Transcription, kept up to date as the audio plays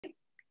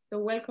So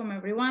welcome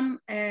everyone.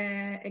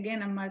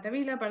 Again, I'm Marta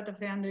Vila, part of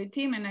the Android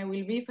team, and I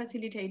will be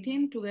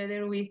facilitating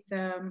together with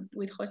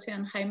Jose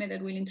and Jaime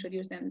that will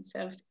introduce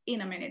themselves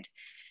in a minute.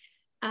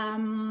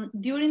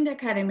 During the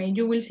Academy,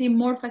 you will see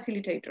more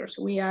facilitators.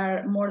 We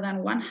are more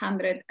than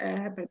 100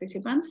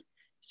 participants.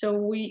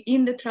 So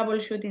in the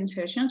troubleshooting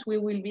sessions, we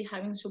will be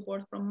having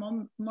support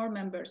from more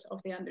members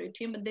of the Android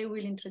team, but they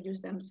will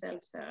introduce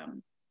themselves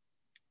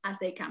as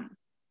they can.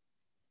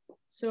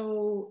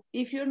 So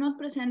if you're not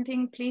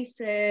presenting, please,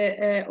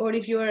 or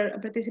if you're a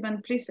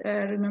participant, please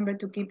remember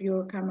to keep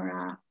your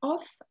camera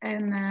off.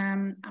 And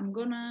I'm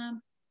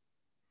gonna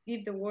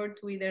give the word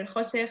to either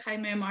Jose,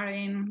 Jaime,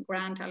 Marin,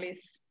 Grant,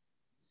 Alice.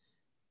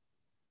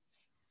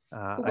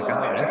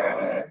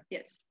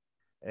 Yes.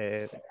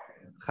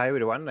 Hi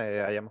everyone,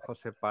 I am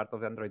Jose, part of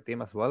the Android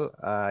team as well.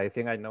 I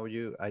think I know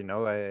you, I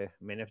know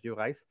many of you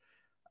guys.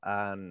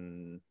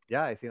 And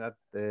yeah, I think that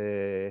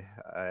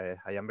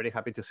I am very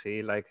happy to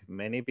see like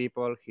many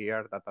people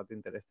here that are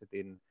interested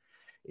in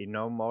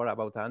know more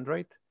about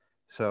Android.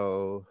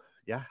 So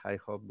yeah, I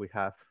hope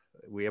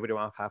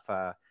everyone have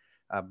a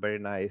very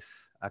nice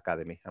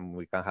academy and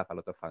we can have a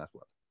lot of fun as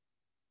well.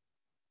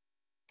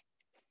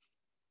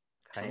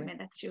 Jaime,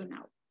 that's you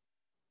now.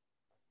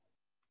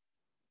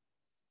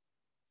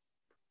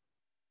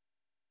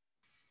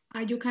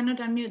 You cannot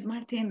unmute,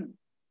 Martin.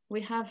 We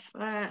have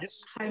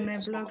yes. Jaime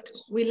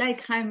blocked. We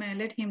like Jaime,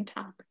 let him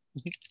talk.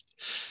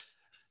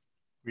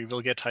 We will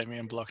get Jaime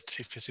unblocked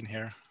if he's in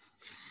here.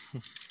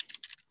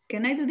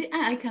 Can I do the?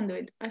 I can do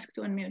it. Ask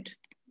to unmute.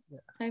 Yeah.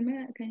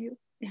 Jaime, can you?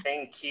 Yeah.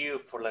 Thank you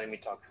for letting me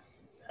talk.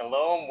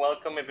 Hello and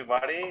welcome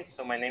everybody.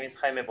 So my name is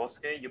Jaime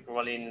Bosque. You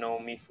probably know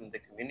me from the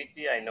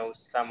community. I know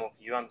some of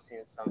you. I'm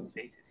seeing some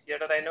faces here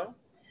that I know.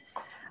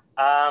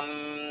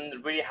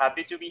 I'm really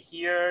happy to be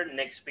here.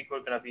 Next week, we're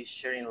going to be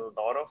sharing a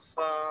lot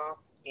of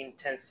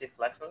intensive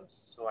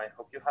lessons. So I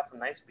hope you have a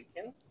nice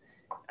weekend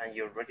and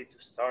you're ready to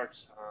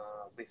start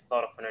with a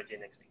lot of energy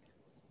next week.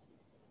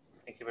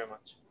 Thank you very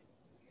much.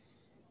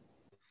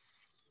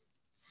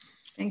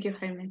 Thank you,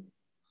 Jaime.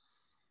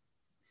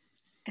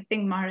 I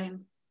think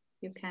Marin,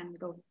 you can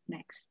go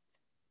next.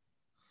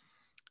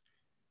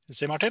 You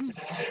say Martin?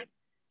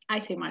 I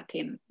say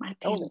Martin.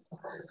 Oh,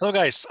 hello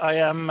guys. I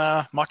am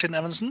Martin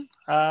Evansen,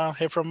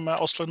 here from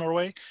Oslo,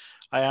 Norway.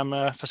 I am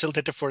a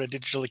facilitator for the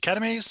Digital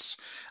Academies,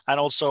 and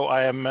also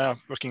I am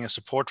working as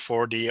support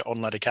for the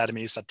online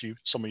academies that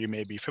some of you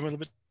may be familiar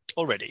with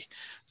already,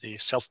 the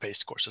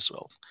self-paced course as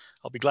well.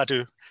 I'll be glad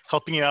to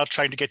helping you out,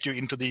 trying to get you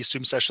into the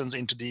Zoom sessions,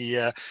 into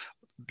the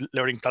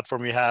learning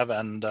platform we have,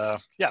 and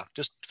yeah,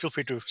 just feel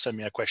free to send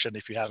me a question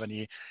if you have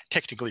any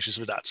technical issues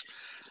with that.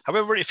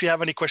 However, if you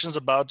have any questions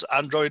about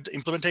Android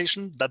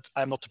implementation, that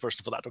I'm not the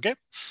person for that, okay?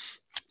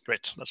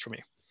 Great, that's for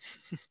me.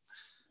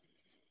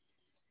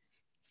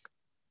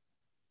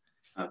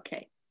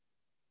 Okay.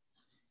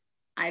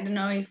 I don't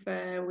know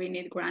if we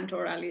need Grant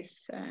or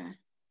Alice,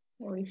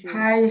 or if you...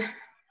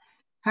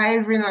 Hi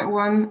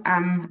everyone,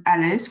 I'm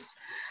Alice.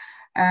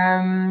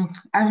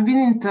 I've been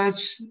in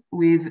touch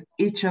with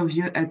each of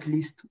you at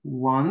least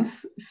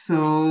once,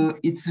 so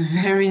it's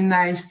very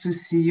nice to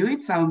see you.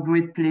 It's our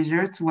great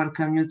pleasure to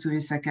welcome you to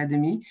this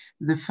academy,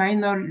 the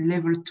final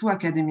level 2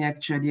 academy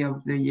actually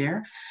of the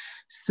year.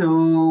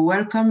 So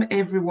welcome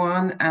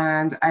everyone,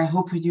 and I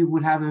hope you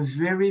will have a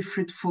very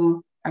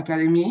fruitful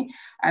academy.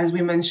 As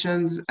we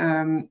mentioned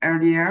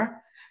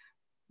earlier,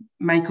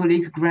 my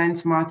colleagues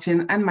Grant,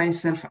 Martin, and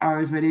myself are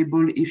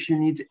available if you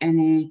need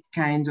any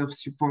kind of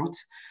support.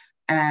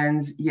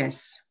 And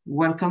yes,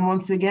 welcome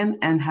once again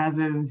and have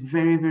a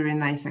very, very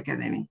nice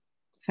academy.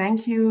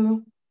 Thank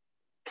you.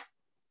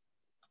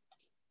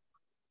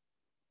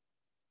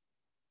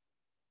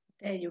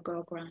 There you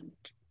go,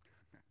 Grant.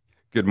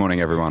 Good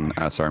morning, everyone.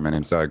 Sorry, my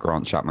name's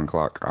Grant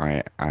Chapman-Clark.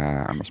 I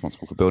am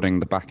responsible for building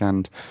the back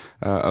end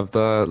of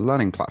the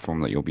learning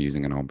platform that you'll be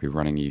using, and I'll be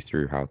running you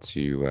through how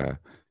to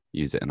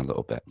use it in a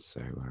little bit.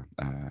 So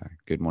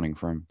good morning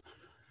from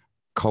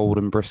cold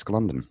and brisk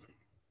London.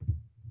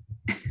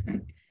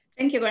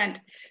 Thank you, Grant.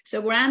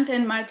 So Grant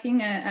and Martin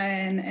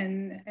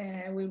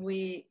will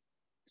be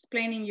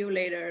explaining you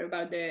later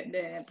about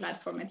the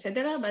platform,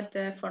 etc. But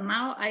for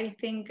now, I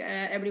think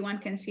everyone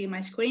can see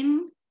my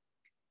screen.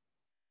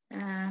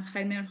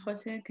 Jaime or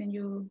Jose, can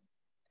you?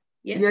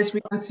 Yes? Yes,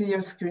 we can see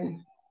your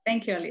screen.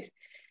 Thank you, Alice.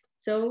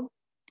 So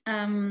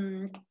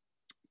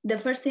the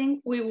first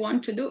thing we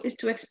want to do is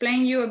to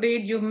explain you a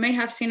bit. You may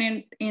have seen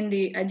it in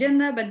the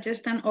agenda, but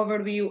just an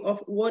overview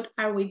of what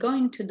are we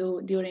going to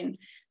do during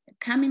the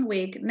coming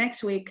week,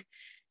 next week,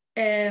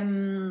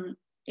 in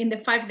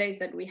the 5 days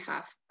that we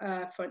have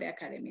for the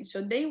Academy.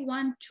 So day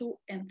 1, 2,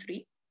 and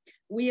 3,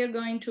 we are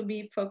going to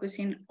be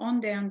focusing on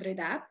the Android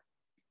app.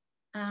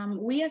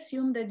 We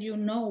assume that you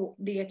know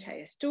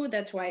DHIS2,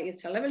 that's why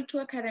it's a level 2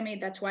 academy.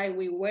 That's why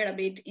we were a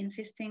bit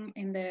insisting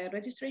in the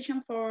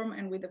registration form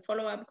and with the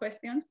follow-up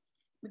questions,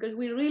 because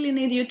we really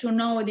need you to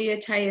know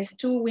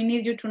DHIS2. We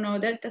need you to know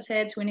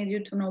datasets. We need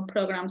you to know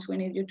programs. We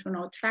need you to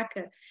know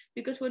Tracker,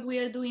 because what we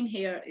are doing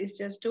here is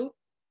just to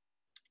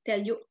tell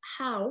you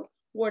how,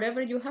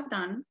 whatever you have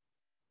done,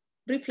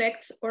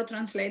 reflects or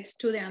translates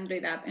to the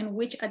Android app, and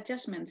which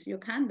adjustments you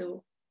can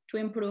do to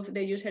improve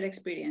the user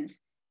experience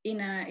in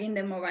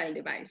the mobile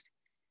device.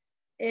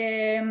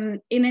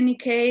 In any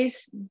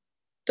case,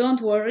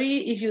 don't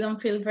worry if you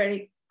don't feel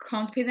very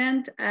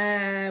confident.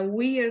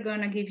 We are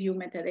going to give you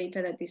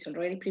metadata that is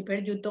already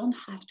prepared. You don't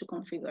have to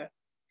configure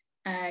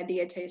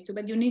DHIS2,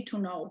 but you need to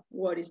know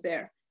what is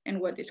there and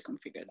what is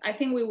configured. I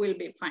think we will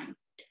be fine.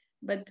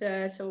 But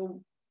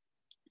so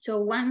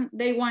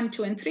day 1,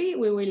 2, and 3,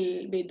 we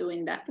will be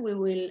doing that. We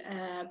will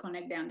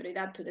connect the Android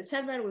app to the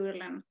server. We will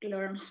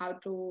learn how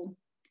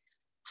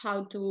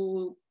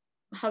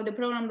the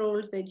program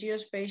rules, the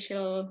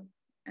geospatial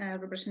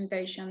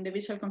representation, the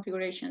visual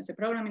configurations, the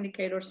program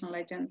indicators and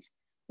legends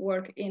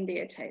work in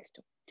DHIS2.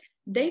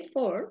 Day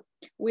 4,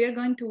 we are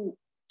going to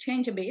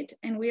change a bit,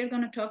 and we are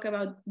going to talk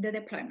about the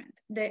deployment,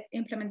 the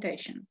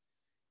implementation.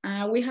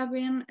 We have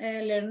been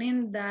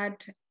learning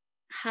that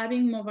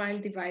having mobile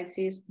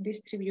devices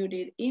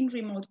distributed in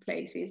remote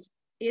places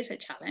is a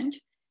challenge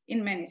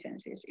in many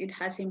senses. It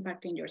has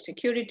impact in your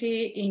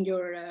security, in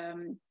your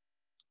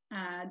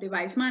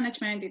device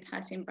management, it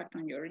has impact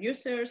on your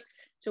users.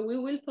 So we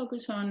will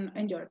focus on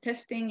your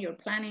testing, your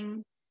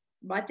planning,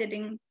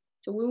 budgeting.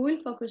 So we will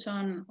focus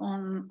on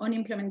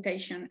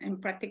implementation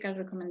and practical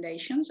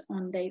recommendations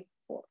on day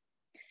 4.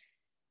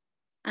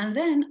 And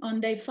then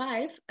on day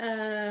 5,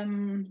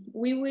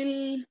 we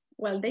will,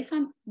 well, day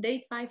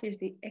 5 is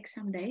the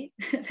exam day.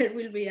 There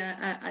will be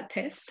a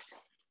test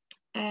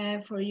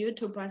for you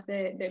to pass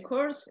the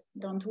course.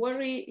 Don't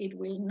worry, it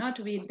will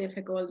not be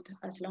difficult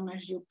as long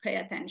as you pay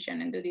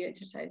attention and do the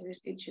exercises.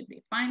 It should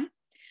be fine.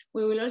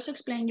 We will also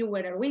explain you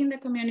where are we in the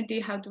community,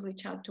 how to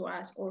reach out to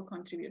us or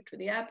contribute to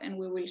the app, and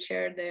we will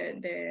share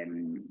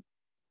the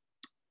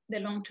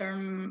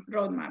long-term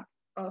roadmap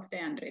of the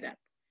Android app.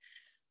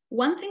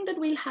 One thing that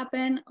will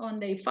happen on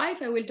day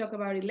 5, I will talk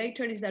about it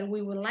later, is that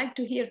we would like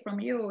to hear from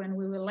you and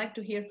we would like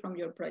to hear from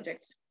your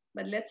projects.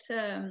 But let's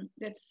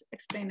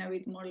explain a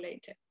bit more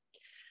later.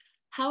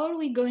 How are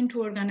we going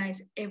to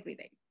organize every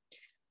day?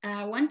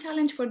 One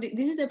challenge for this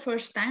is the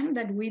first time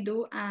that we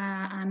do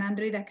an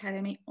Android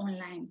Academy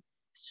online.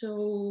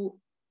 So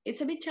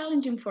it's a bit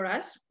challenging for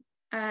us.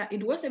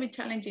 It was a bit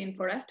challenging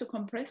for us to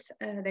compress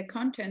the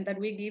content that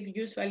we give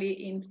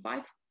usually in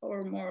 5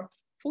 or more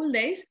full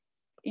days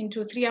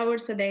into 3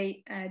 hours a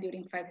day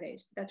during 5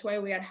 days. That's why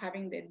we are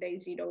having the day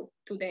 0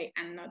 today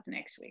and not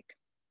next week,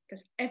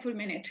 because every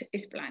minute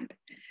is planned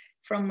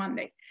from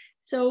Monday.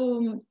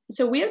 So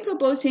we are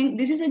proposing,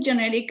 this is a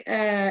generic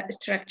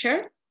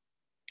structure.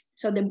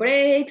 So the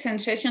breaks and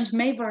sessions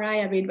may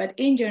vary a bit, but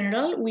in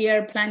general, we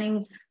are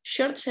planning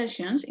short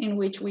sessions in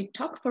which we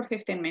talk for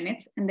 15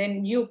 minutes and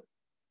then you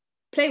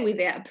play with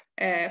the app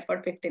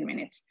for 15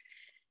 minutes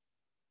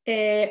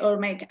or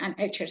make an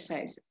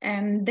exercise.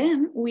 And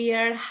then we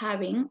are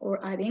having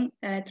or adding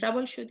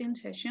troubleshooting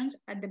sessions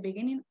at the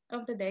beginning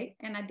of the day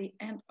and at the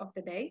end of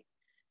the day.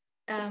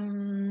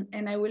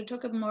 And I will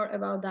talk more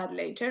about that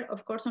later.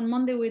 Of course, on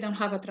Monday, we don't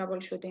have a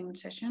troubleshooting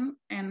session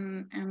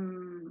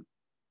and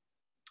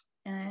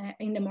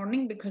in the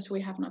morning because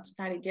we have not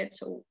started yet.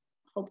 So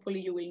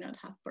hopefully you will not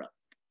have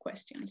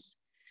questions.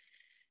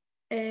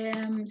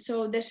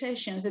 So the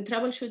sessions, the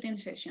troubleshooting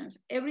sessions,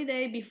 every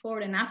day before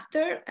and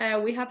after,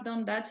 we have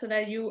done that so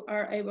that you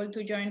are able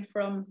to join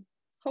from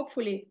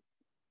hopefully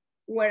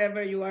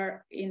wherever you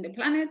are in the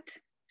planet.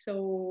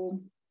 So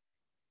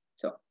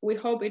we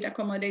hope it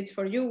accommodates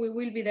for you. We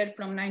will be there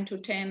from 9 to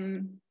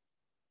 10.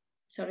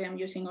 Sorry, I'm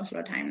using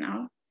Oslo time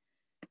now.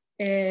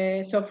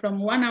 So from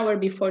 1 hour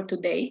before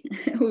today,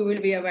 we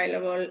will be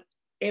available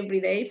every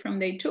day from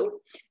day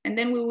 2. And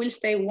then we will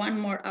stay 1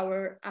 more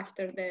hour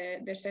after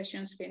the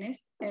sessions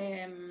finished.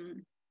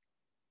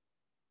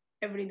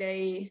 Every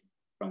day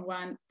from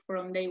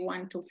day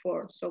 1 to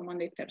 4, so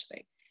Monday,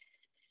 Thursday.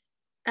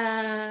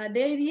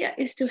 The idea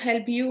is to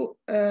help you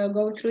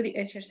go through the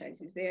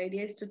exercises. The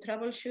idea is to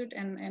troubleshoot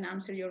and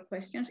answer your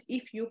questions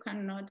if you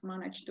cannot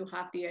manage to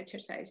have the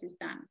exercises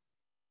done.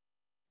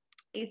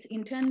 It's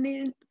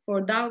intended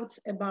for doubts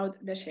about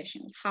the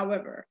sessions.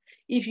 However,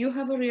 if you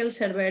have a real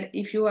server,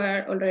 if you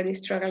are already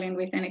struggling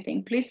with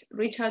anything, please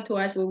reach out to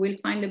us. We will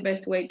find the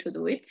best way to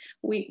do it,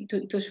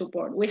 to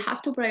support. We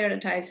have to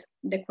prioritize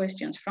the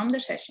questions from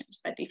the sessions,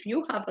 but if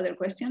you have other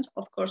questions,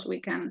 of course,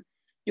 you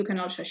can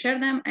also share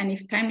them. And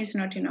if time is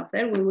not enough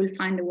there, we will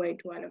find a way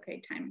to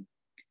allocate time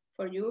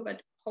for you.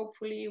 But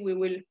hopefully we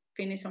will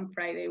finish on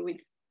Friday with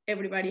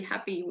everybody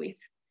happy with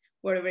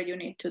whatever you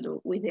need to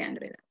do with the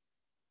Android app.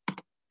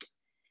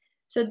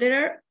 So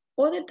there are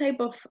other type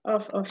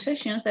of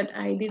sessions that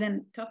I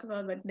didn't talk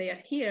about, but they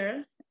are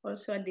here.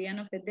 Also at the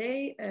end of the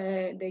day,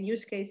 the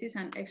use cases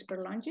and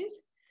expert launches.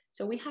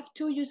 So we have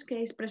 2 use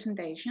case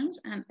presentations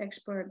and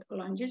expert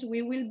launches.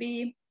 We will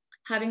be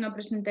having a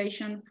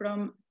presentation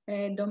from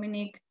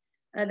Dominic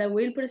that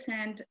will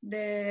present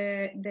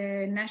the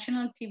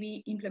national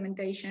TV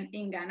implementation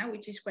in Ghana,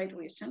 which is quite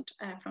recent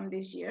from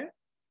this year.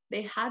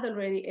 They had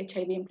already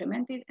HIV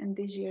implemented, and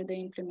this year they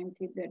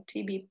implemented the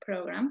TB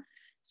program.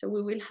 So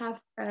we will have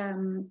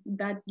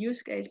that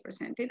use case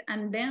presented,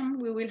 and then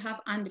we will have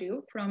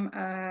Andrew from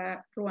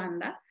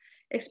Rwanda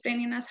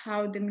explaining us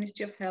how the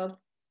Ministry of Health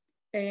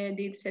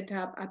did set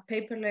up a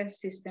paperless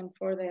system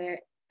for the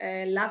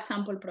lab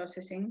sample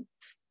processing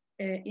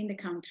in the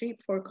country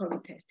for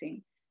COVID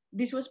testing.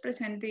 This was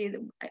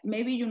presented,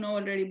 maybe you know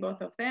already both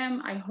of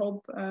them. I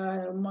hope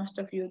most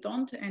of you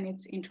don't, and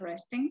it's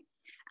interesting.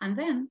 And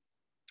then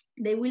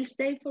they will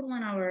stay for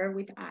 1 hour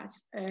with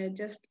us,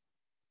 just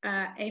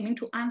aiming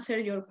to answer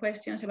your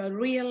questions about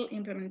real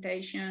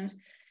implementations.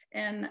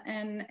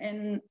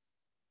 And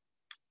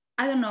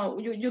I don't know,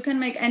 you can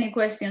make any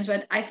questions,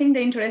 but I think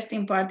the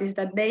interesting part is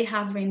that they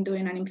have been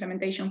doing an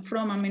implementation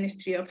from a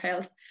Ministry of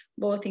Health,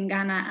 both in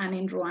Ghana and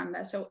in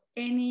Rwanda. So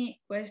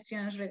any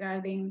questions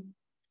regarding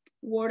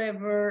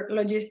whatever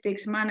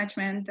logistics,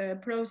 management,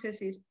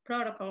 processes,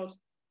 protocols,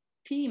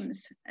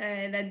 teams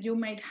that you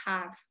might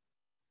have,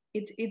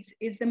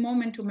 it's the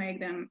moment to make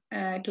them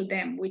to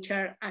them, which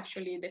are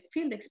actually the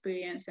field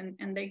experience,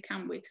 and they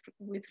come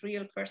with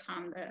real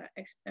firsthand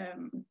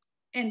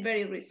and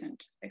very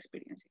recent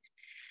experiences.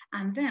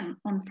 And then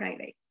on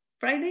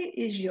Friday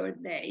is your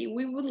day.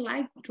 We would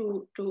like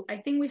to I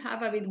think we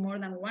have a bit more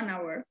than 1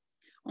 hour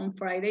on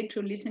Friday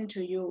to listen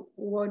to you.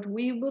 What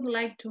we would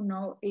like to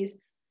know is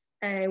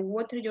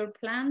what are your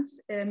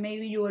plans?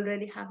 Maybe you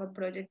already have a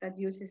project that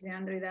uses the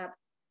Android app.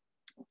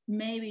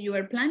 Maybe you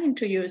are planning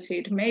to use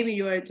it. Maybe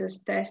you are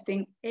just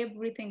testing.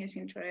 Everything is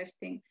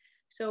interesting.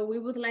 So we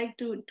would like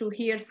to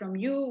hear from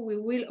you. We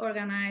will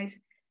organize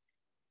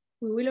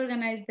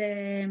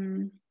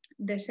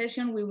the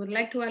session. We would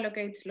like to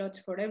allocate slots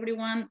for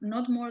everyone,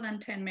 not more than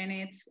 10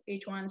 minutes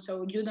each one.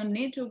 So you don't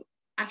need to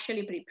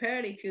actually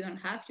prepare. If you don't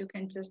have, you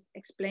can just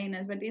explain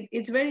us. But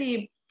it's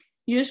very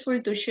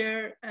useful to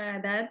share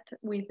that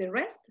with the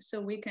rest, so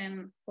we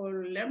can all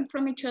learn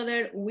from each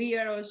other. We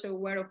are also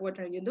aware of what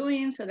are you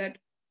doing, so that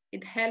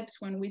it helps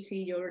when we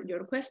see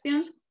your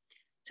questions.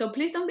 So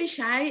please don't be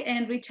shy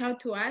and reach out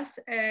to us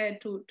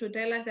to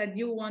tell us that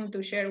you want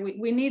to share.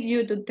 We need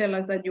you to tell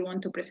us that you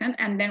want to present,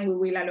 and then we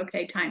will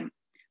allocate time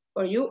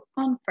for you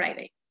on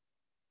Friday.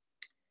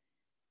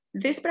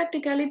 These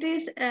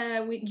practicalities,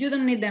 you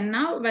don't need them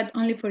now, but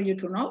only for you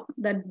to know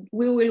that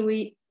we will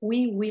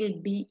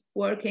be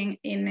working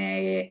in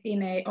a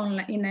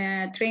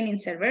training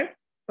server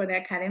for the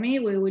Academy.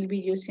 We will be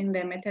using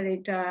the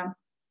metadata,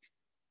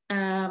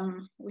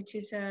 which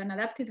is an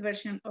adapted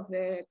version of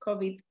the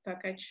COVID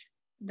package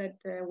that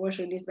was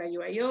released by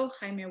UIO.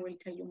 Jaime will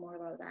tell you more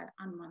about that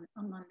on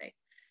Monday.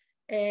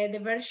 The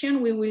version,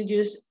 we will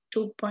use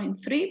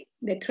 2.3,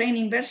 the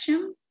training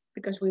version,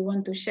 because we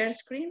want to share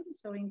screen.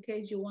 So in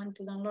case you want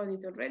to download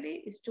it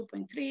already, it's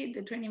 2.3.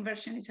 The training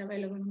version is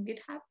available on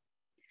GitHub.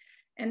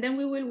 And then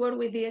we will work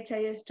with the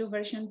HIS2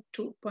 version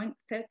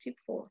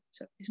 2.34.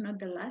 So it's not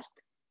the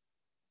last.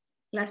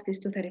 Last is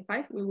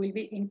 235. We will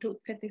be in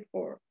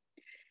 234.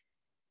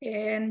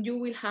 And you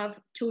will have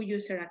 2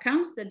 user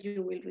accounts that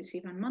you will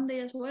receive on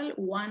Monday as well,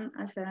 one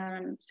as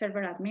a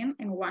server admin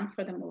and one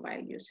for the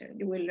mobile user.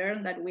 You will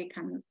learn that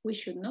we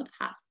should not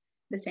have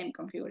the same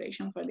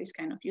configuration for this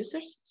kind of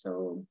users.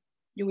 So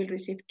you will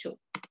receive 2.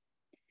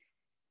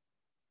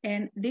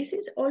 And this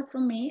is all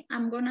from me.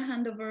 I'm gonna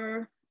hand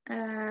over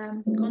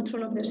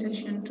control of the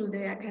session to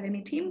the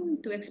Academy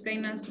team to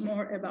explain us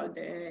more about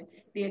the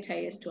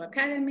HIS2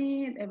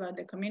 Academy, about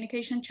the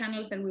communication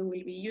channels that we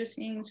will be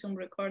using, Zoom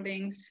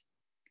recordings,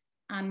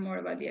 and more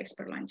about the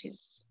expert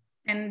lunches.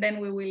 And then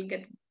we will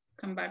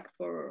come back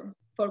for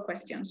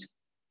questions.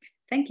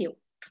 Thank you.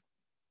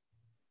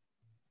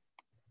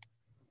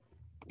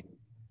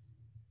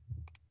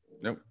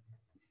 Nope.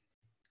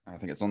 I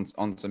think it's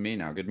on to me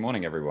now. Good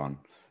morning, everyone.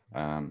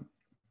 And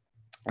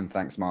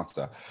thanks,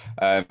 Marta.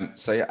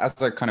 So yeah,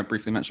 as I kind of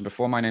briefly mentioned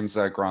before, my name's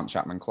Grant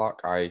Chapman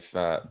Clark. I've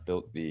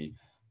built the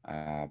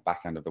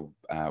back end of the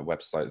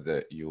website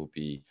that you'll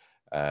be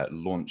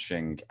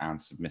launching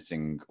and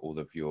submitting all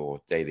of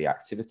your daily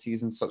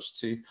activities and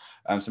such to. So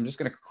I'm just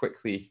going to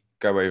quickly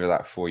go over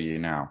that for you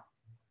now.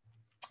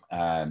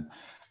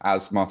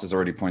 As Marta's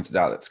already pointed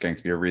out, it's going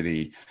to be a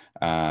really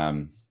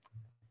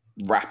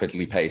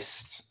rapidly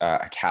paced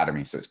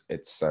academy. So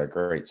it's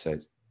great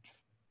to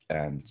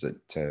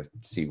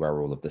see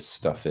where all of this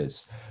stuff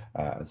is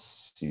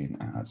as soon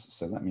as.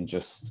 So let me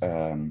just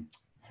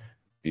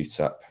boot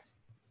up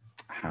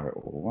how it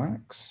all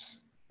works.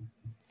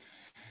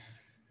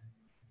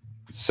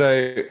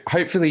 So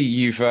hopefully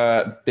you've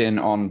been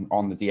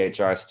on the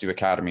DHIS2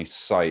 Academy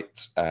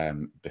site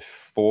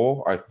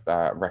before. I've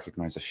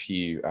recognized a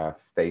few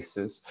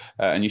faces,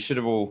 and you should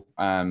have all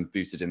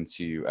booted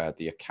into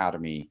the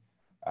Academy,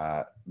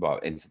 well,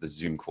 into the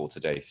Zoom call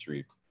today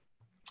through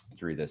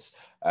this.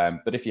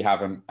 But if you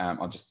haven't,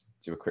 I'll just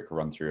do a quick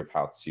run through of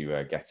how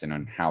to get in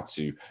and how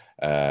to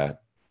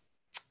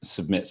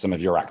submit some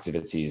of your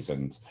activities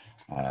and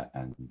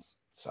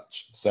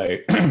such. So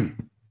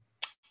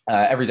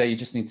every day you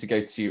just need to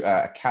go to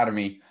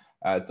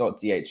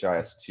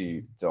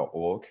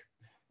academy.dhis2.org,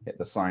 hit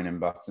the sign in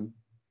button,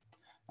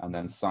 and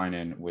then sign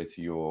in with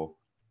your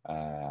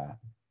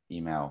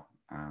email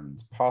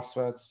and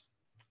passwords.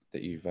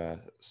 that you've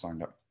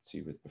signed up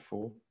to with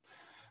before.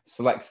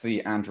 Select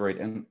the Android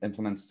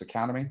Implementers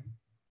Academy.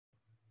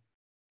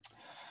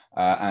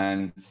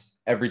 And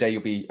every day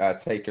you'll be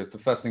the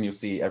first thing you'll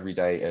see every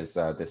day is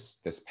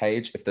this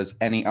page. If there's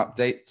any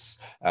updates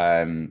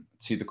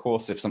to the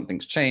course, if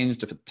something's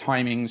changed, if the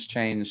timing's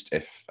changed,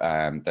 if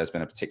there's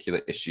been a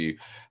particular issue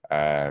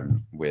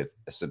with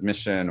a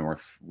submission, or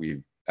if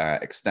we've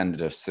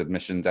extended a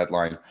submission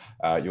deadline,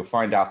 you'll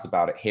find out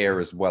about it here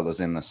as well as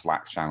in the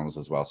Slack channels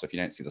as well. So if you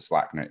don't see the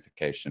Slack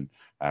notification,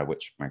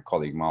 which my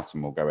colleague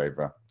Martin will go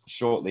over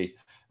shortly,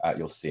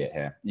 you'll see it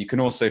here. You can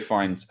also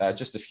find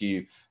just a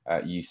few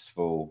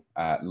useful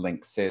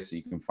links here. So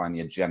you can find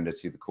the agenda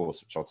to the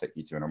course, which I'll take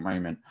you to in a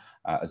moment,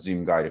 a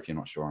Zoom guide if you're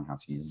not sure on how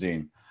to use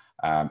Zoom,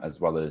 as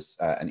well as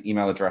an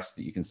email address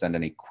that you can send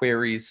any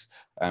queries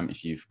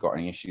if you've got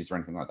any issues or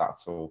anything like that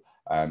at all,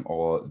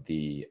 or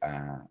the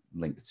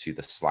link to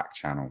the Slack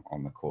channel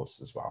on the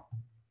course as well.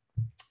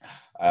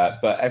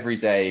 But every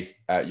day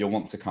you'll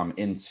want to come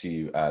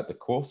into the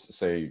course.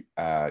 So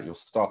you'll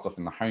start off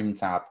in the Home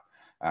tab,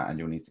 and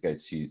you'll need to go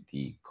to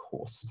the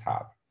Course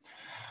tab.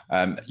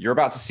 You're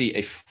about to see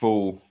a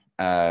full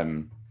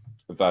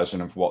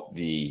version of what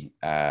the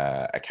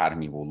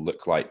Academy will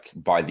look like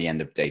by the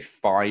end of day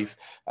 5.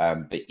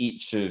 But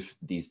each of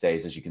these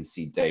days, as you can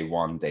see, day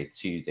 1, day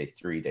 2, day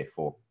 3, day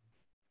 4,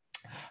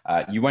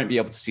 you won't be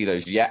able to see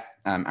those yet.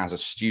 As a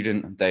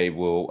student, they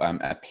will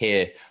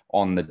appear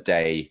on the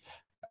day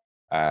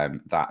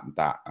in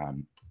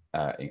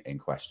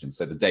question.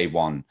 So the day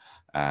 1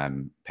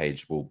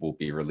 page will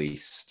be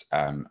released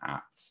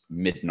at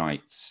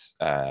midnight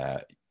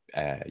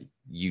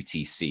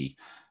UTC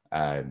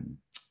on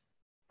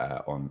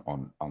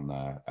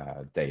the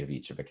day of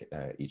each of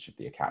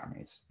the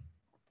academies.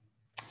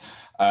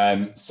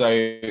 So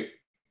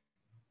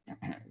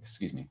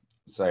excuse me.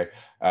 So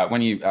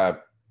when you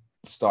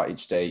start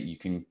each day, you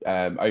can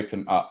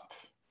open up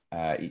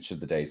each of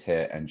the days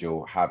here, and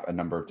you'll have a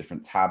number of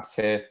different tabs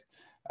here.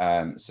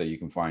 So you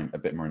can find a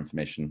bit more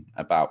information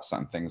about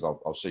certain things.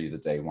 I'll show you the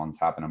day 1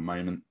 tab in a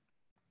moment,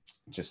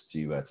 just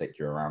to take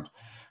you around.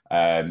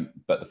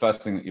 But the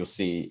first thing that you'll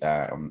see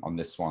on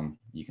this one,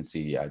 you can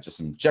see just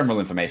some general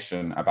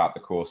information about the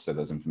course. So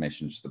there's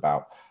information just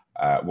about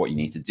what you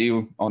need to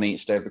do on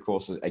each day of the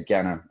course,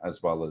 again,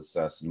 as well as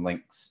some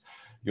links.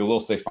 You'll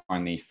also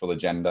find the full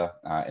agenda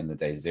in the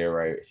day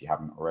 0 if you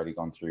haven't already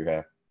gone through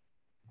here.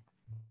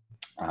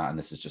 And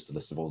this is just a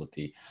list of all of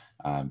the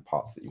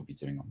parts that you'll be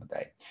doing on the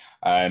day.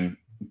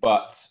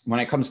 But when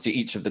it comes to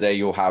each of the days,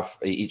 you'll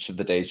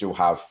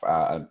have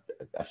a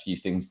few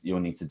things that you'll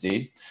need to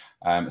do.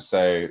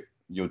 So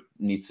you'll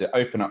need to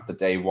open up the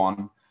day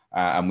 1,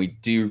 and we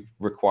do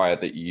require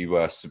that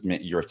you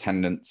submit your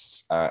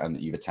attendance and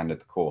that you've attended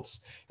the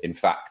course. In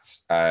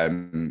fact,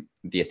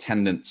 the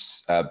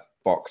attendance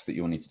box that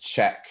you'll need to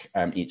check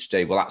each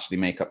day will actually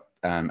make up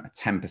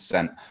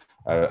 10%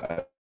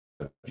 of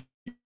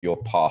your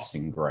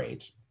passing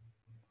grade.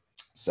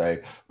 So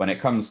when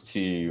it comes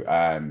to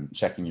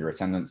checking your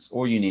attendance,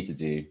 all you need to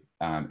do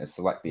is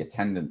select the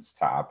attendance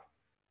tab,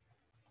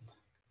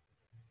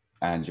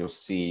 and you'll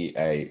see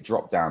a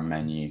drop-down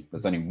menu.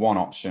 There's only one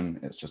option,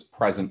 it's just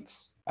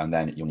present, and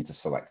then you'll need to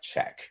select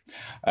check.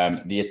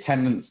 The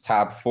attendance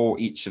tab for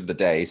each of the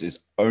days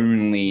is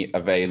only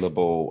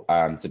available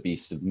to be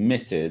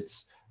submitted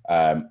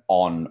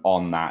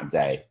on that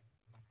day.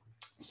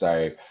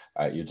 So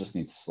you'll just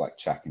need to select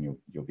check, and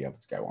you'll be able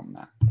to go on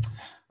that.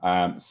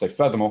 So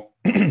furthermore,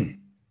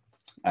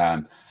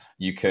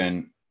 you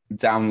can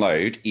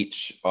download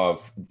each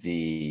of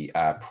the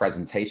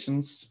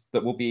presentations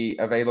that will be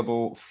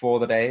available for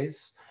the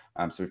days.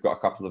 So we've got a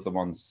couple of the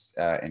ones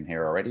in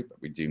here already,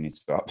 but we do need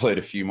to upload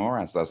a few more,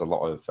 as there's a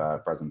lot of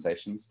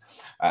presentations.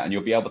 And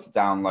you'll be able to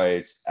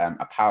download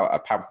a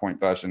PowerPoint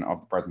version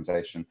of the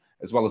presentation,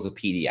 as well as a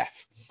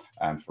PDF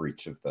for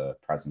each of the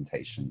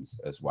presentations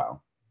as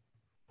well.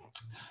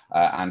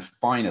 And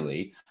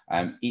finally,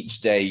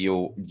 each day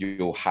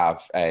you'll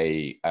have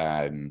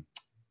an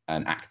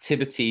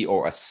activity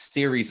or a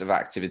series of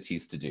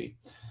activities to do.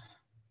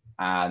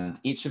 And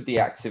each of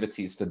the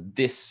activities for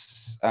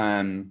this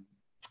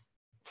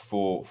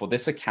for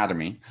this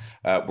academy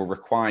will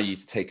require you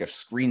to take a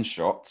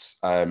screenshot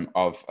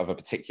of a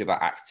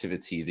particular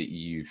activity that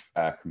you've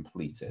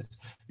completed.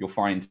 You'll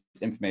find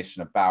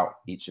information about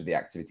each of the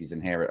activities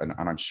in here,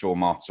 and I'm sure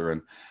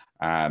Marta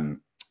and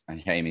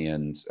Jaime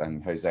and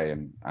Jose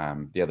and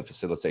the other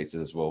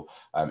facilitators will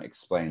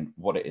explain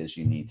what it is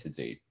you need to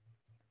do.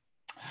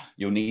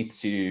 You'll need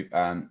to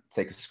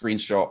take a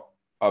screenshot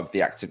of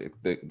the activity,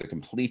 the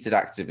completed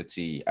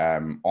activity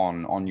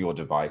on your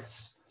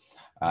device,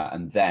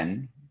 and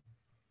then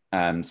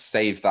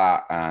save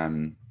that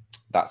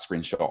that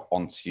screenshot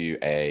onto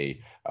a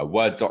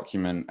Word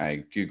document,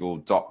 a Google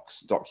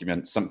Docs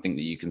document, something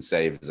that you can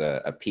save as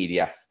a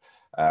PDF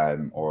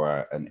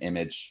or an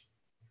image.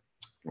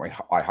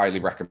 I highly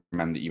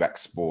recommend that you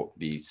export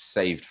the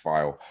saved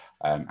file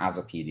as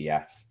a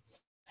PDF,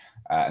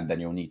 and then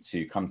you'll need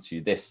to come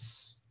to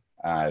this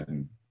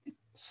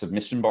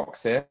submission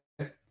box here,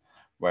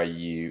 where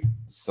you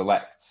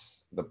select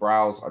the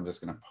browse, I'm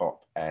just going to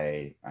pop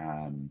a,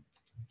 I'll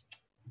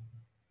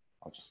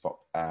just pop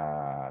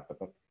a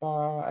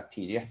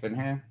PDF in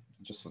here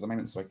just for the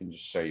moment so I can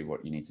just show you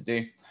what you need to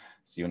do.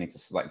 So you'll need to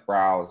select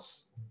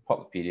browse,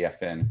 pop the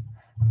PDF in,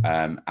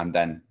 and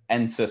then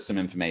enter some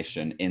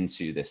information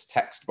into this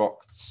text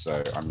box.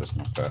 So I'm just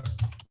going to put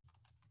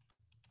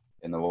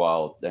in the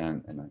world,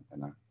 in the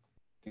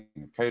thing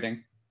of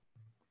coding,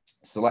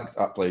 select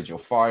upload your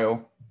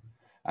file,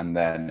 and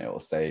then it will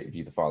say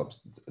view the file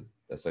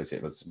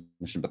associated with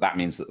submission, but that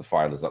means that the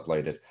file is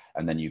uploaded,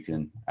 and then you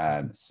can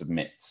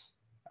submit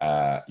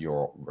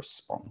your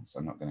response.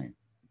 I'm not going to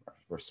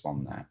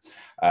respond there.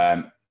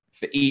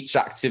 For each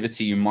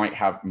activity, you might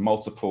have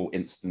multiple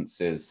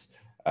instances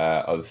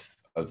of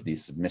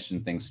these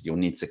submission things. You'll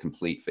need to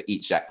complete for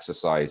each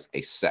exercise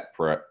a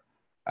separate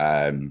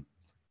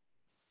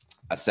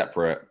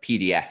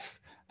PDF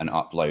and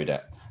upload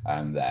it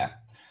there.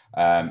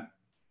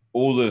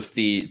 All of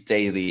the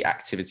daily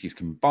activities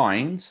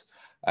combined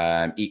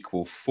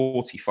equal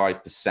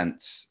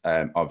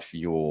 45% of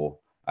your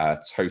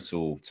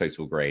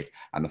total grade,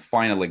 and the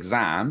final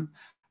exam,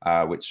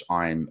 which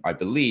I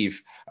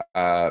believe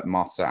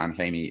Marta and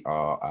Jamie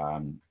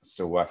are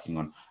still working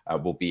on,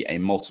 will be a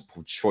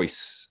multiple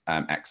choice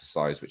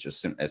exercise, which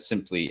is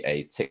simply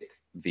a tick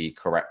the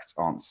correct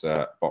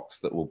answer box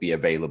that will be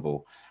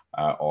available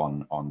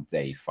on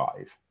day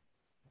 5.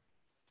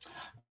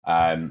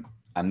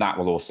 And that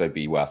will also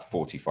be worth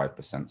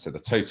 45%. So the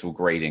total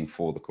grading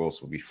for the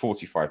course will be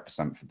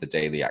 45% for the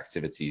daily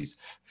activities,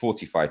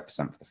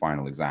 45% for the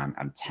final exam,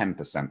 and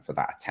 10% for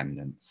that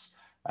attendance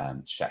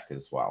check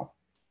as well.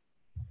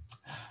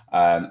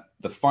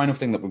 The final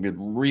thing that we would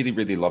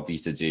really love you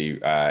to do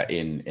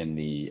in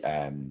the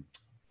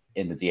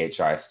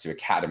DHIS2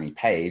 Academy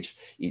page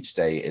each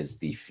day is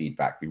the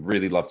feedback. We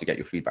really love to get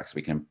your feedback so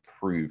we can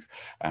improve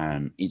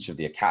each of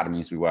the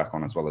academies we work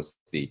on, as well as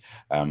the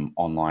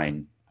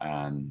online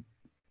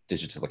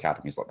digital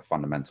academies like the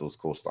fundamentals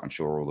course that I'm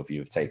sure all of you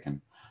have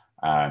taken.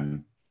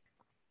 And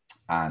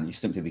you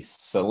simply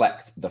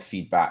select the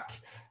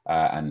feedback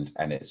and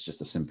it's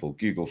just a simple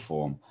Google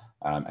form,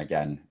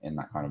 again, in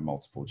that kind of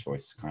multiple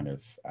choice kind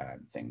of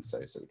thing. So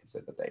we can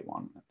say the day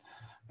 1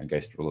 and go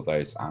through all of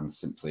those and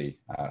simply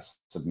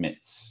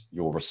submit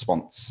your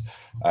response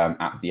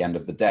at the end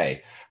of the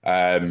day.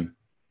 I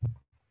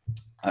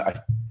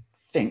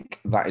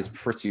think that is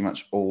pretty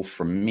much all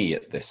from me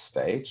at this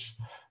stage.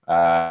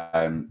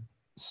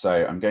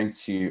 So I'm going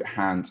to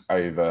hand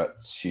over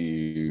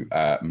to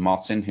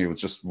Martin, who will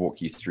just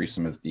walk you through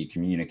some of the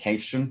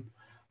communication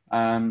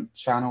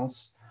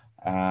channels.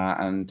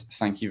 And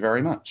thank you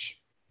very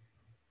much.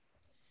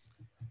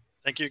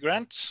 Thank you,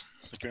 Grant.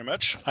 Thank you very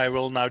much. I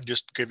will now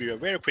just give you a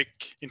very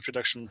quick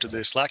introduction to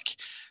the Slack.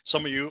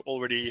 Some of you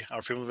already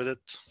are familiar with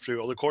it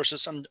through other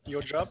courses and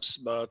your jobs,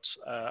 but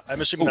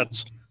I'm assuming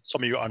that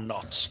some of you are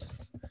not.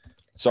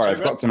 Sorry, I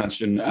forgot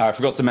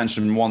to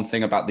mention one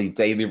thing about the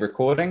daily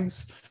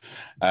recordings.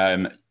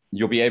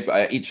 You'll be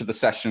able, each of the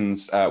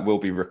sessions will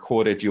be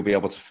recorded. You'll be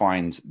able to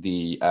find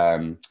the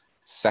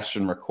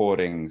session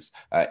recordings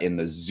in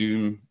the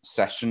Zoom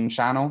session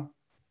channel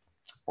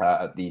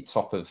at the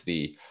top of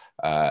the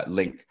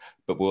link,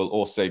 but we'll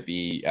also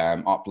be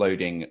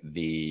uploading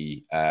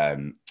the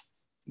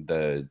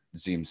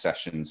Zoom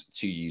sessions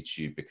to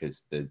YouTube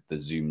because the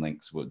Zoom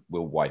links will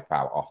wipe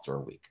out after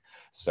a week.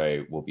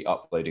 So we'll be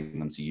uploading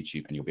them to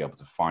YouTube, and you'll be able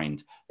to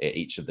find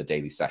each of the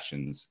daily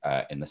sessions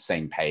in the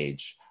same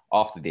page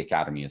after the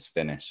Academy is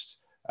finished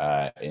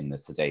in the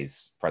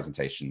today's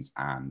presentations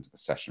and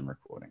session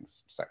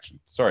recordings section.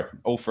 Sorry,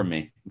 all from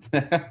me.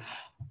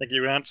 Thank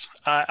you, Grant.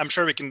 I'm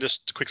sure we can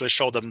just quickly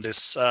show them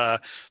this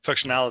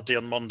functionality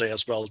on Monday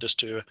as well, just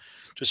to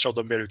show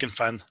them where you can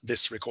find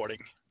this recording.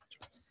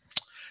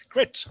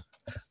 Great.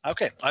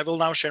 Okay, I will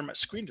now share my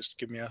screen. Just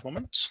give me a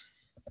moment.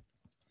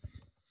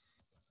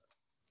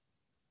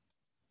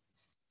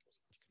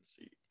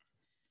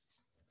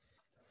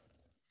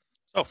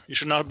 Oh, you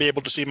should now be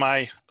able to see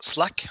my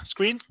Slack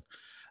screen.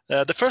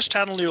 The first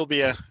channel you'll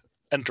be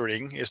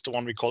entering is the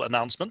one we call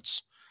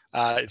announcements.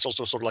 It's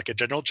also sort of like a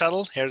general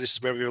channel. Here, this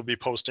is where we will be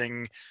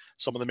posting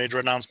some of the major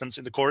announcements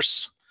in the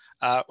course.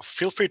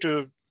 Feel free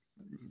to,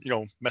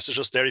 message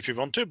us there if you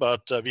want to,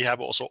 but we have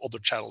also other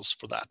channels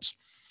for that.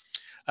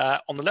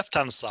 On the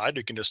left-hand side,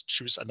 you can just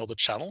choose another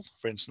channel.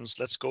 For instance,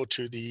 let's go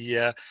to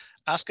the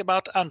Ask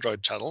About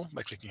Android channel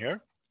by clicking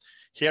here.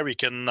 Here we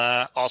can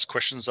ask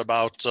questions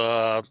about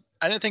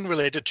anything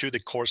related to the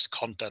course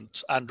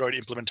content, Android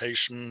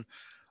implementation,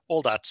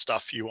 all that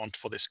stuff you want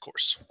for this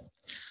course.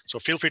 So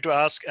feel free to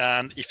ask.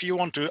 And if you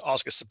want to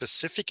ask a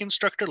specific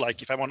instructor,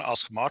 like if I want to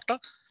ask Marta,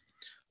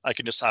 I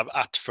can just have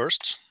 @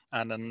 first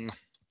and then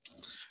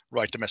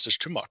write the message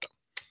to Marta.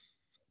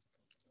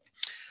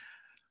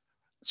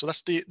 So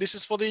this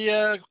is for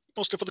the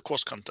mostly for the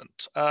course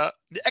content.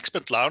 The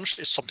Expert Lounge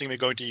is something we're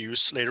going to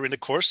use later in the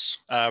course,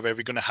 where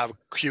we're going to have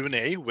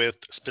Q&A with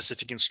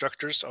specific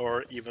instructors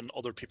or even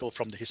other people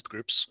from the HISP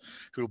groups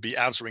who will be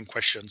answering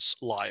questions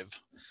live.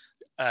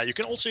 You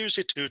can also use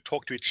it to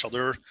talk to each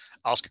other,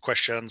 ask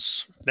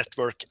questions,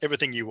 network,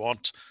 everything you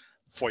want.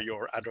 for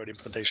your Android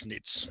implementation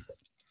needs.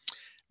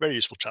 Very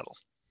useful channel.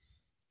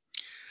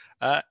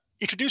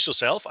 Introduce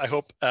yourself. I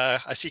hope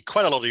I see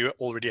quite a lot of you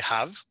already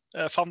have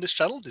found this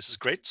channel. This is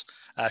great.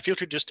 Feel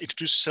free to just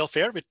introduce yourself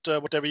here with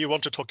whatever you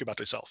want to talk about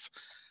yourself.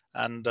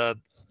 And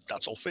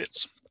that's all for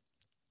it.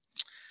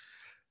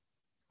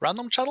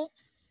 Random channel.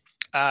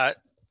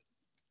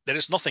 There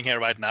is nothing here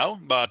right now,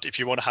 but if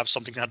you want to have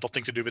something that had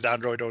nothing to do with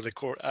Android or the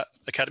Core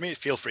Academy,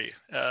 feel free.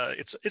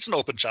 It's an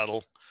open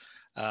channel.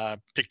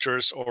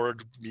 Pictures or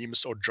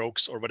memes or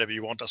jokes or whatever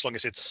you want, as long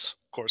as it's,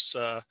 of course,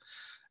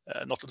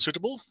 not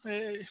unsuitable,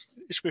 it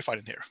should be fine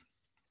in here.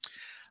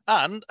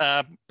 And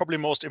probably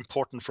most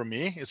important for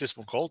me is this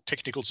one called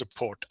technical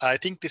support. I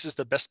think this is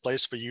the best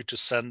place for you to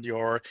send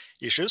your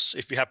issues.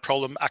 If you have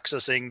problem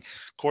accessing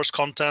course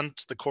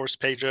content, the course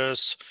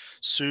pages,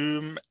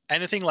 Zoom,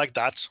 anything like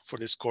that for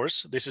this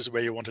course, this is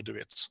where you want to do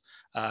it.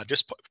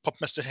 Just pop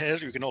message here.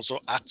 You can also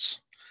at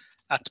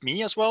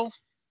me as well,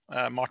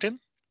 Martin.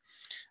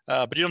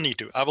 But you don't need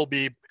to. I will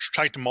be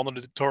trying to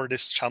monitor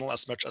this channel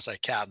as much as I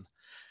can.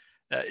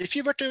 If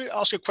you were to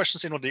ask your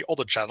questions in one of the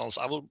other channels,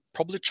 I will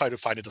probably try to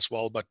find it as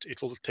well, but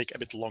it will take a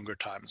bit longer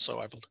time.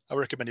 So I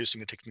recommend using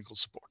the technical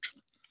support.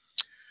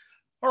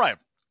 All right.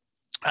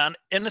 And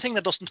anything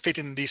that doesn't fit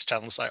in these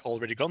channels I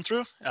already gone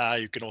through,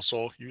 you can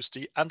also use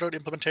the Android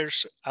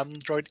Implementers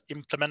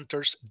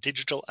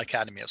Digital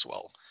Academy as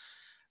well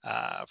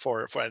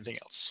for anything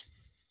else.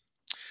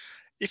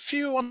 If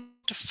you want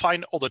to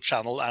find other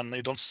channel and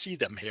you don't see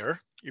them here,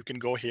 you can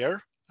go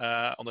here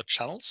on the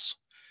channels,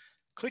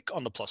 click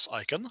on the plus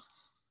icon,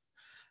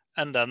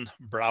 and then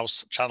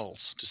browse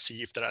channels to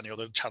see if there are any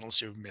other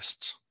channels you've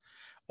missed.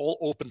 All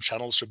open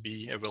channels should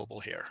be available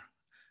here.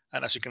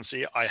 And as you can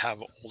see, I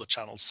have all the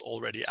channels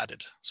already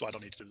added, so I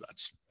don't need to do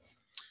that.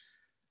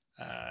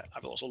 I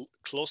will also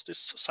close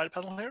this side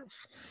panel here.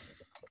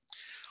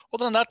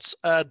 Other than that,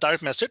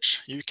 direct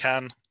message, you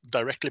can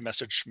directly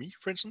message me,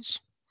 for instance,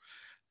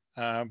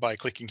 by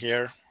clicking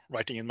here,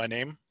 writing in my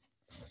name,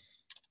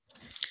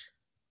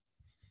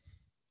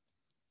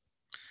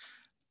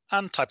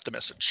 and type the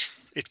message.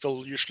 It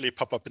will usually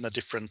pop up in a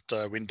different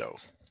window.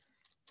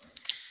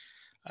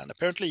 And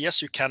apparently,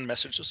 yes, you can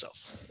message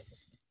yourself.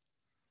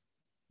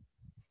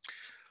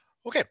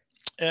 Okay,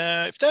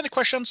 if there are any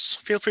questions,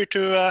 feel free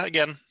to,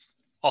 again,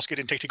 ask it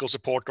in technical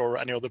support or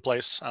any other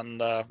place, and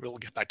we'll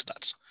get back to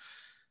that.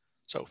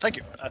 So thank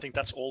you. I think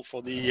that's all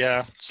for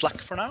the Slack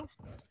for now.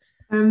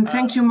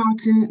 Thank you,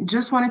 Martin.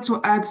 Just wanted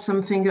to add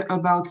something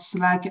about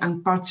Slack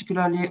and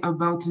particularly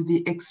about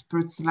the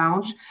Experts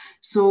Lounge.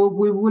 So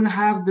we will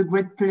have the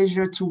great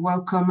pleasure to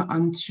welcome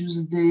on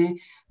Tuesday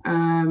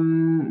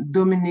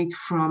Dominic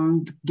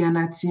from the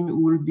Ghana team, who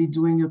will be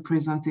doing a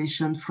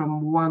presentation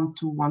from 1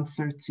 to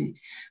 1:30.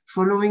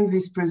 Following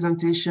this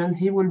presentation,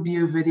 he will be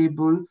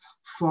available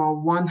for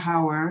 1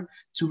 hour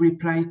to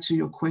reply to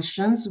your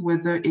questions,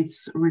 whether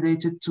it's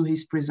related to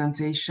his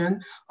presentation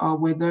or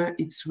whether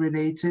it's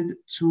related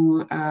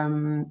to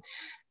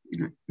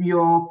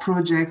your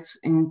projects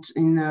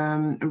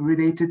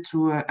related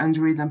to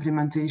Android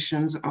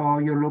implementations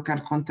or your local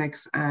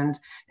context, and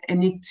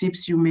any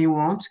tips you may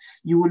want.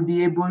 You will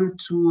be able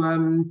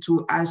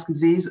to ask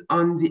these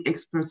on the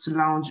Experts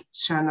Lounge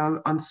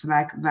channel on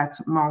Slack that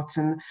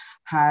Martin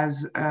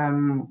has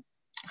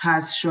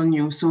shown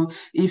you. So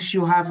if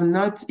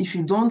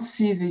you don't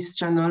see this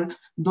channel,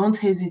 don't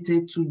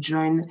hesitate to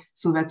join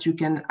so that you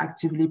can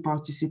actively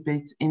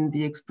participate in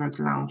the Expert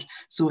Lounge.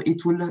 So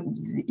it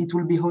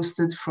will be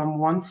hosted from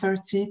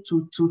 1:30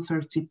 to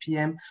 2:30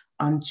 p.m.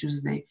 on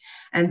Tuesday.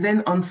 And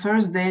then on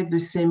Thursday, the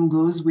same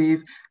goes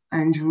with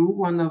Andrew,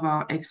 one of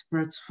our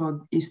experts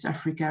for East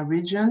Africa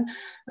region.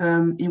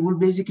 He will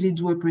basically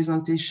do a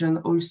presentation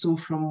also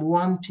from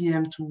 1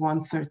 p.m. to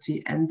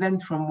 1:30. And then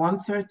from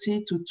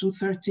 1:30 to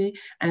 2:30,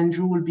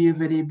 Andrew will be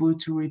available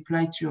to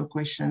reply to your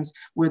questions,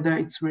 whether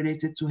it's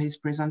related to his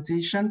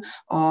presentation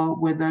or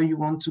whether you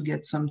want to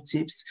get some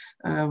tips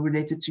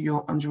related to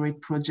your Android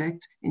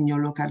project in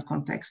your local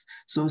context.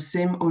 So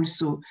same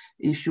also,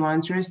 if you are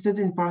interested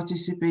in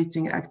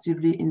participating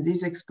actively in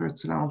this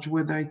Experts Lounge,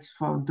 whether it's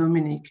for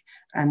Dominic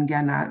and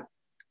Ghana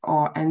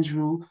or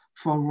Andrew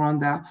for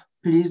Rwanda,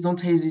 please don't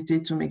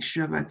hesitate to make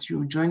sure that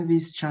you join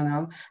this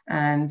channel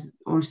and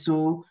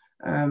also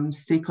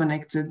stay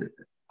connected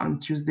on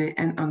Tuesday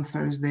and on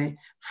Thursday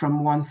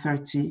from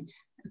 1:30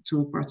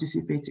 to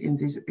participate in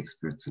this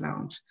Experts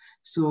Lounge.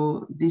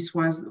 So this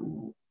was,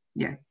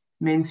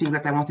 main thing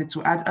that I wanted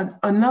to add. And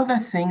another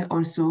thing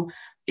also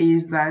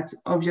is that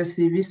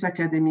obviously this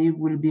academy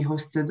will be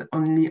hosted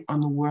only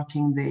on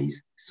working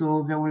days.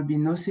 So there will be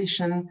no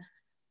session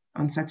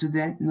on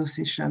Saturday, no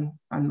session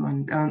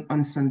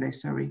on Sunday,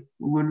 sorry.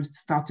 We will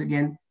start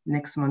again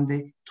next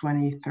Monday,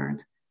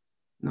 23rd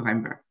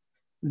November.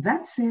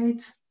 That's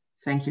it.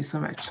 Thank you so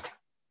much.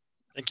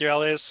 Thank you,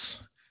 Alice.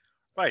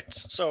 Right,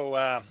 so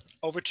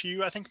over to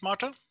you, I think,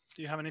 Marta.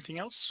 Do you have anything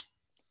else?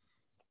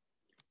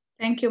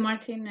 Thank you,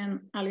 Martin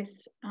and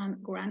Alice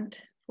and Grant,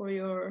 for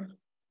your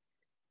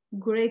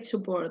great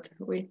support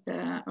with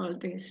all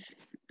this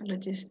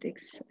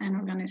logistics and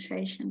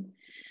organization.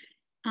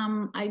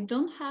 I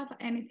don't have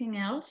anything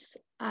else.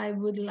 I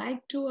would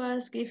like to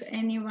ask if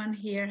anyone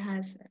here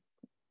has a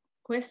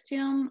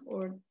question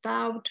or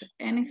doubt,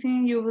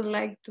 anything you would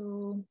like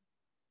to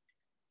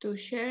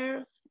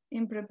share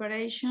in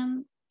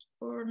preparation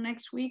for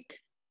next week.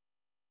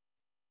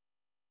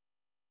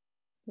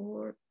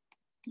 Or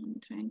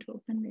I'm trying to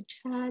open the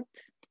chat.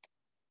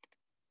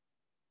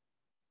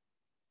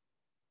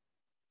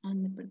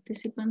 On the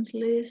participants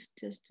list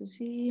just to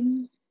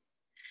see.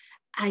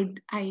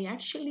 I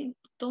actually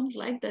don't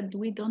like that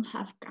we don't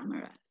have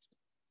cameras.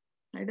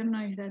 I don't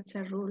know if that's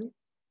a rule,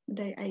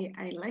 but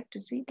I like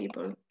to see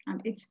people.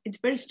 It's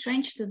very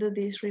strange to do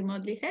this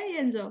remotely. Hey,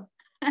 Enzo.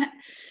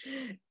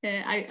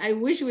 I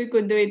wish we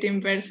could do it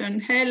in person.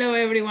 Hello,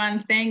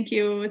 everyone. Thank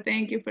you.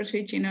 Thank you for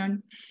switching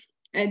on.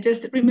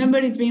 Just remember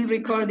it's being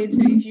recorded,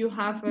 so if you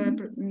have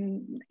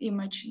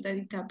image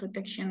data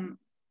protection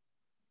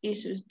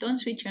issues, don't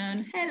switch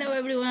on. Hello,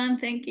 everyone.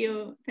 Thank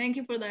you. Thank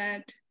you for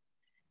that.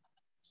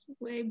 It's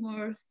way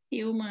more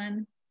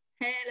human.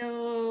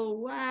 Hello.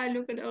 Wow,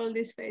 look at all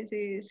these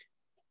faces.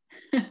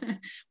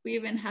 We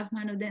even have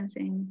Manu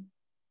dancing.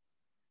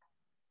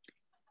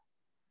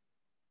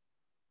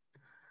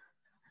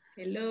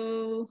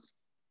 Hello.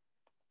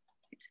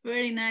 It's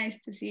very nice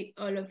to see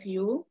all of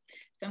you.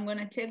 So I'm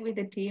gonna check with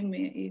the team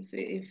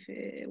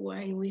if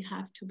why we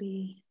have to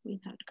be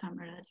without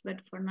cameras. But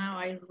for now,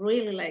 I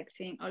really like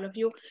seeing all of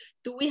you.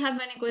 Do we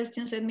have any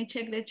questions? Let me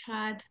check the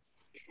chat.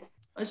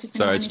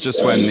 So it's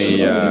just when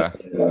the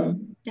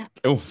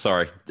oh,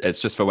 sorry,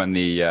 it's just for when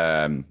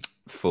the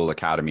full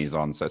academy is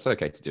on. So it's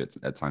okay to do it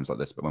at times like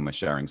this, but when we're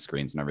sharing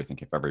screens and everything,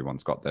 if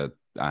everyone's got their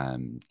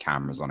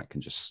cameras on, it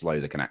can just slow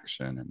the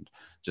connection and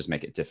just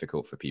make it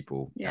difficult for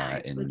people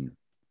in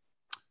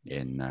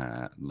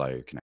low connection.